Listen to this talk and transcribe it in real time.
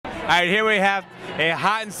right, here we have a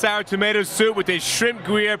hot and sour tomato soup with a shrimp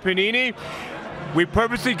Gruyere panini. We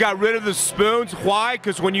purposely got rid of the spoons. Why?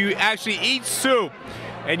 Because when you actually eat soup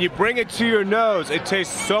and you bring it to your nose, it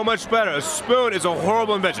tastes so much better. A spoon is a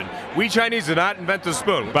horrible invention. We Chinese did not invent the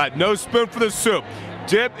spoon, but no spoon for the soup.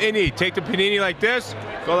 Dip and eat. Take the panini like this,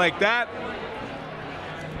 go like that.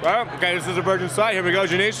 Well, okay, this is a virgin side. Here we go,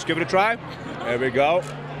 Janice. Give it a try. There we go.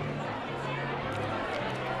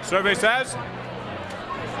 Survey says?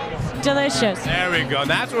 Delicious. There we go. And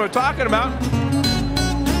that's what we're talking about.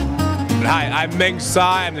 Hi, I'm Ming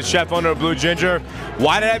Tsai. I'm the chef owner of Blue Ginger.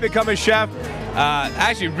 Why did I become a chef?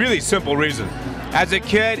 Actually, really simple reason. As a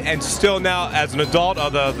kid and still now as an adult,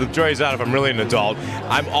 although the jury's out if I'm really an adult,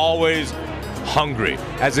 I'm always hungry.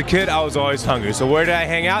 As a kid, I was always hungry. So where did I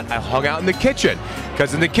hang out? I hung out in the kitchen.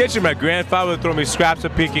 Because in the kitchen, my grandfather would throw me scraps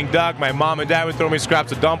of Peking duck. My mom and dad would throw me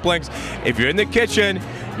scraps of dumplings. If you're in the kitchen,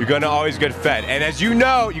 you're going to always get fed. And as you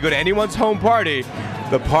know, you go to anyone's home party,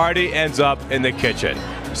 the party ends up in the kitchen.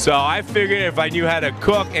 So I figured if I knew how to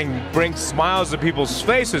cook and bring smiles to people's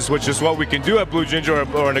faces, which is what we can do at Blue Ginger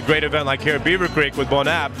or in a great event like here at Beaver Creek with Bon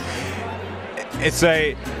App, it's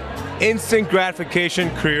a instant gratification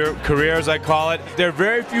career, as I call it. There are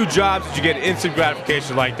very few jobs that you get instant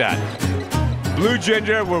gratification like that. Blue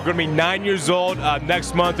Ginger, we're going to be 9 years old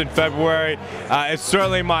next month in February. It's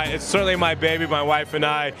certainly my baby, my wife and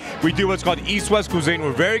I. We do what's called East-West cuisine.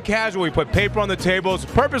 We're very casual. We put paper on the tables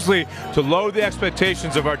purposely to lower the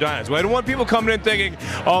expectations of our diners. We don't want people coming in thinking,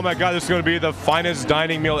 oh my God, this is going to be the finest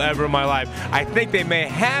dining meal ever in my life. I think they may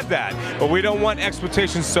have that, but we don't want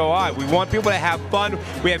expectations so high. We want people to have fun.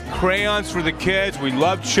 We have crayons for the kids. We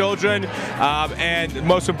love children. And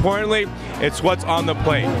most importantly, it's what's on the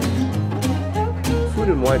plate. Food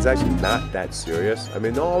and wine's actually not that serious. I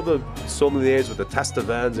mean, all the sommeliers with the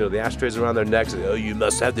test-of-vins, the ashtrays around their necks, oh, you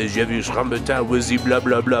must have the Jevish Rambutan, Wizzy, blah,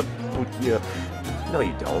 blah, blah. No,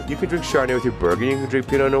 you don't. You can drink Chardonnay with your burger, you can drink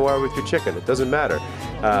Pinot Noir with your chicken. It doesn't matter,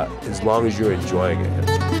 as long as you're enjoying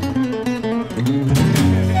it.